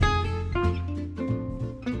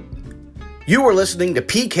You are listening to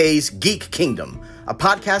PK's Geek Kingdom, a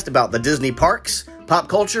podcast about the Disney parks, pop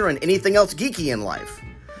culture, and anything else geeky in life.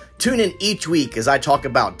 Tune in each week as I talk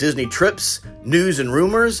about Disney trips, news and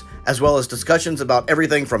rumors, as well as discussions about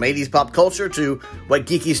everything from 80s pop culture to what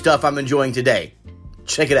geeky stuff I'm enjoying today.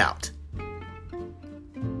 Check it out.